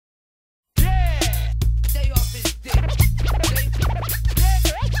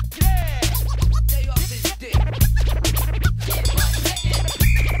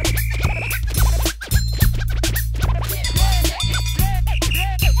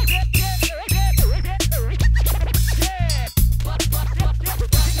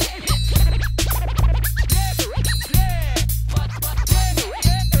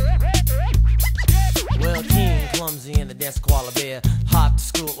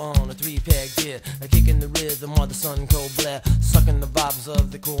peg gear, a kick in the rhythm while the sun cold blare, sucking the vibes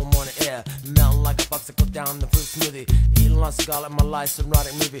of the cool morning air, melting like a popsicle down the fruit smoothie, eating lots of garlic, my life's an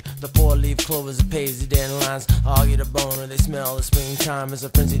erotic movie. The four-leaf clovers, the paisley dandelions, argue the boner, they smell the springtime. It's a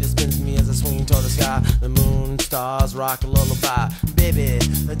frenzy that spins me as I swing toward the sky. The moon, stars, rock a lullaby. Baby,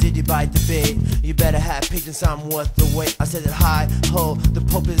 did you bite the bait? You better have patience, I'm worth the wait. I said it high, ho, the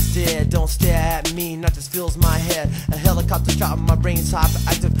Pope is dead. Don't stare at me, not just fills my head. A helicopter shot, my brain's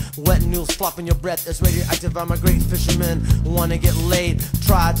hyperactive. Wet noodles flopping your breath, it's radioactive. I'm a great fisherman, wanna get laid.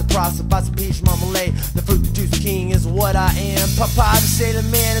 Try to prosper by some peach marmalade. The fruit juice king is what I am. Papa, the sailor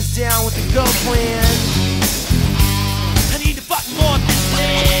man is down with the go plan. I need to fuck more business.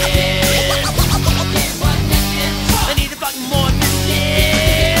 I need to fuck more business.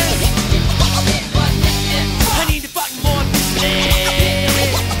 I need to fuck more business.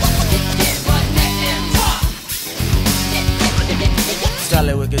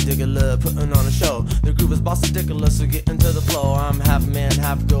 Sally wicked digger love putting on a show. The groove is boss ridiculous, so get into the flow. I'm half man,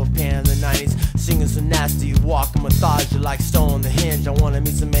 half girl, pan the 90s. Singing so nasty, walking massage you like stone the hinge. I wanna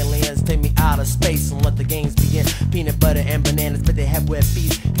meet some aliens, take me out of space and let the games begin. Peanut butter and bananas, but they have wet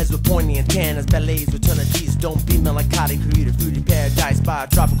feet. Heads with pointy antennas, ballets with ton of cheese. Don't be melancholy, create a fruity paradise by a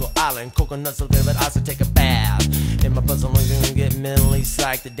tropical island. Coconuts so good, but I should take a bath. In my puzzle, I'm gonna get mentally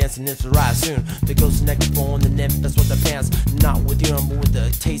psyched. The dancing is arrive soon. The ghost necrophone, the nymph, that's what the pants. Not with you, but with the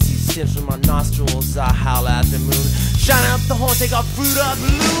tasty stems from my nostrils. I howl at the moon, shining up the horn, take off fruit up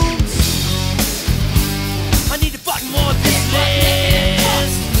balloons. I need to fuck more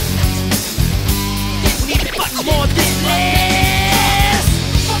business. We need to fuck more business.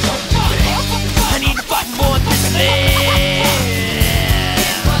 I need to fuck more business.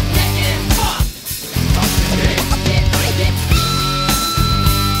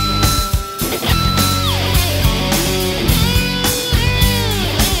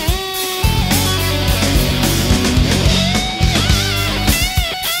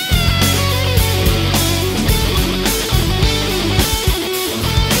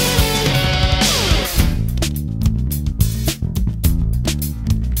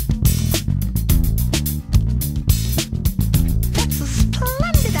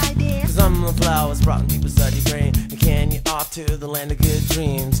 Flowers brought deep inside your brain. And can you off to the land of good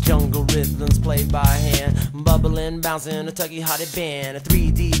dreams? Jungle rhythms played by hand, bubbling, bouncing, a tuggy hearted band. A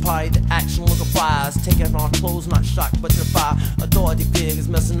 3D party, the action look of wise. Taking off clothes, not shocked but defy. Authority figures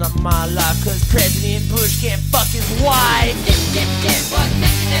messing up my life, cause President Bush can't fuck his wife.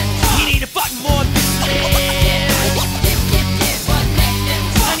 You need to fuck more business.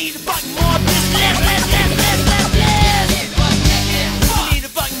 I need to fuck more business.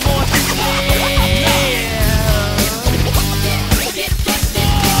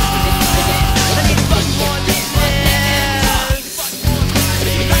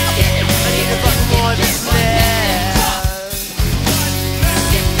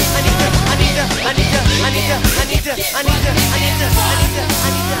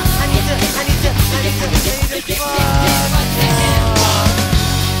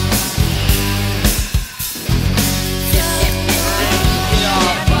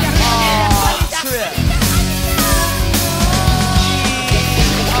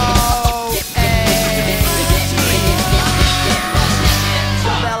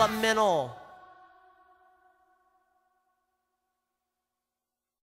 Developmental.